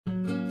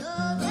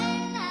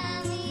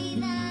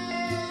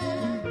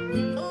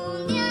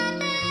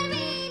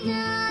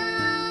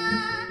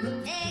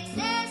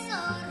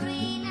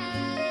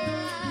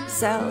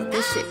sell.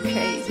 This shit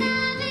crazy.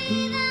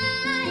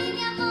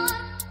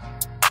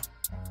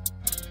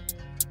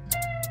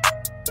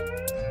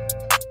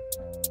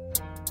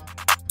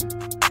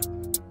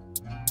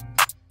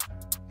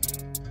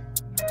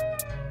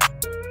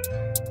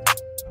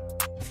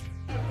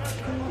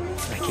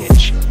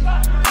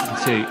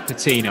 To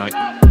Patino,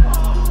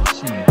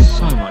 seeing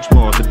so much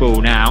more of the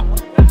ball now.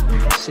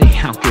 See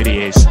how good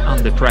he is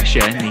under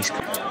pressure, and he's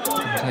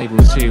able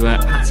to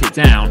pat it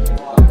down.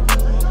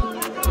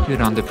 Good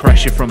under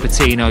pressure from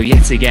Patino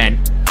yet again.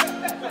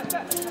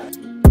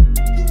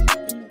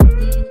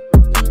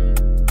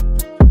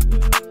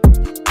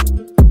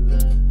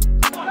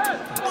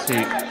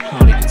 To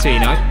Charlie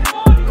Patino,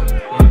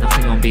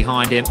 nothing on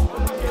behind him.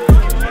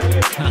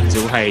 Turns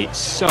away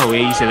so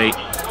easily.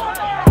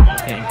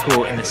 Getting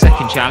caught in the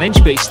second challenge,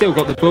 but he's still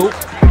got the ball.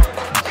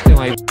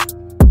 Still able.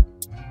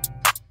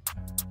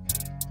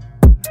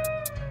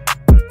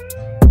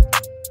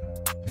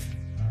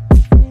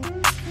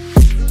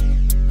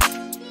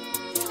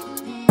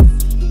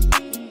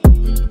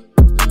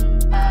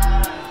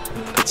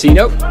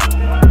 Patino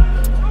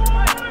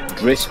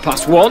drifts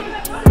past one,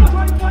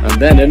 and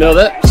then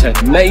another. It's a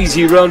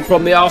mazy run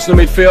from the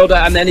Arsenal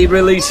midfielder, and then he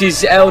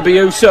releases El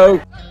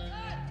Biuso.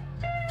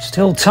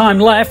 Still time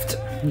left.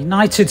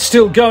 United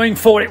still going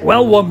for it.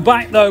 Well won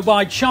back though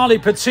by Charlie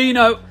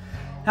Patino.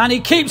 And he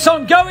keeps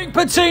on going,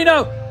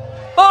 Patino.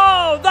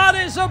 Oh, that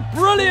is a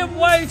brilliant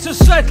way to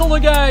settle the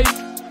game.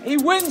 He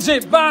wins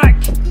it back.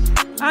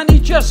 And he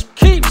just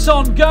keeps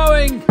on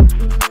going.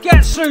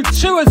 Gets through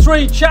 2 or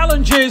 3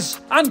 challenges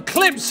and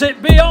clips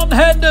it beyond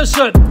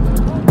Henderson.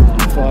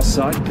 Far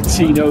side,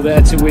 Patino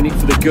there to win it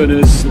for the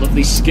Gunners.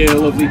 Lovely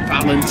skill, lovely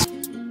balance.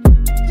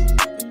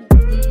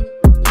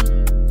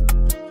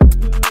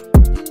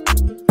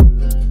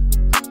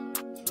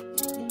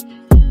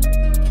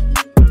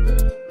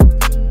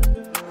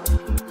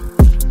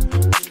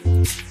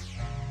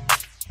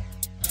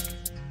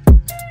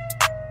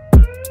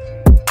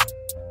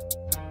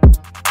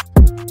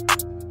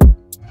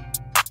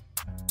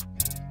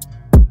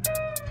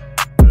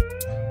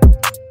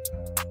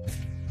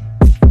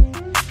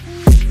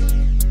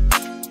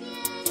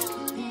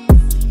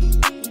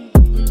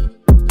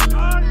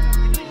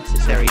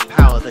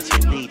 Power that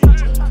it needed.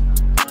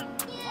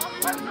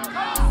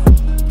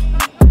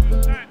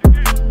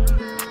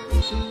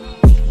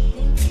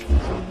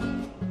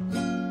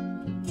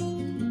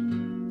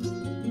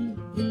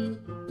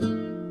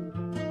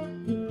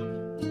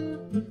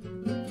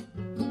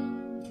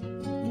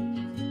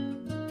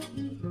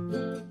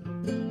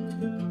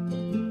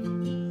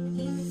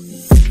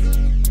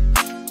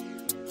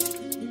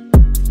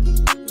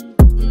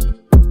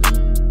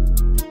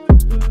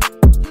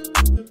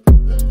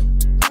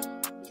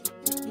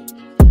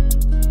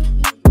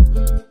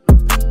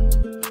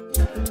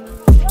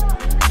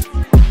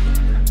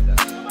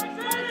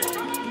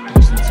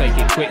 Take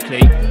it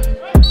quickly.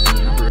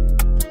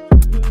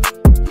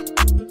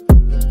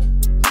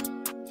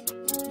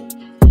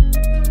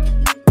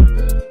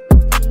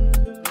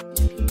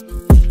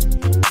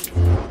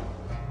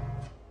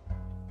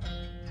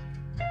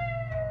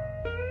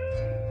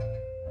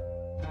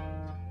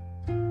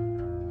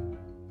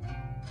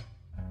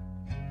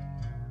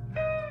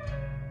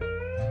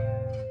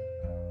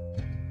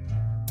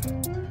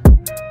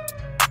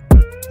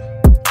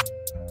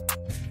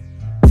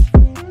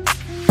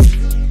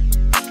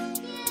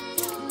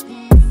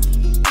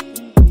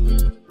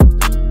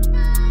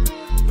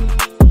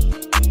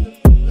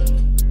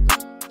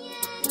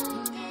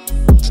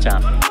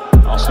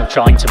 Arsenal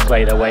trying to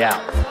play their way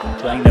out,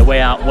 playing their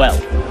way out well.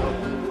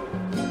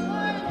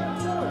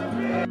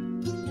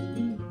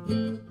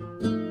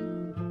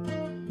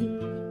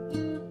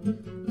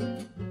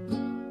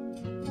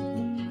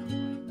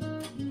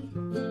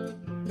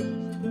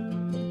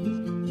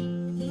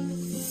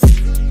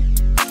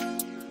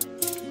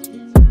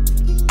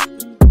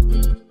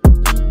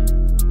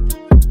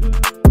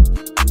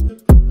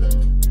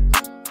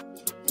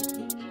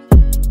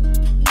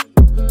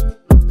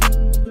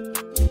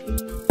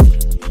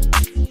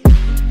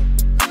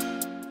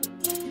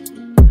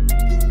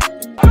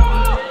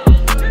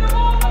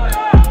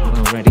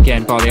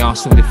 Again by the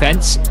Arsenal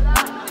defence.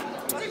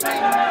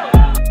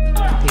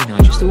 Patino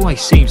just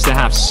always seems to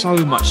have so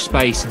much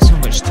space and so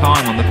much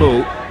time on the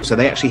ball. So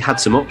they actually had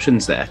some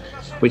options there,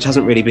 which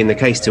hasn't really been the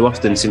case too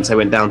often since they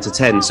went down to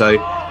 10. So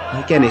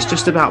again, it's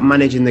just about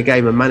managing the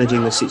game and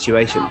managing the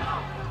situation.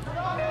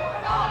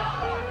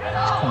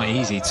 It's quite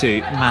easy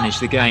to manage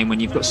the game when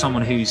you've got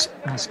someone who's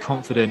as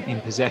confident in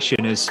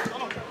possession as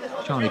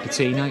Charlie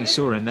Patino. You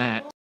saw him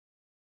there.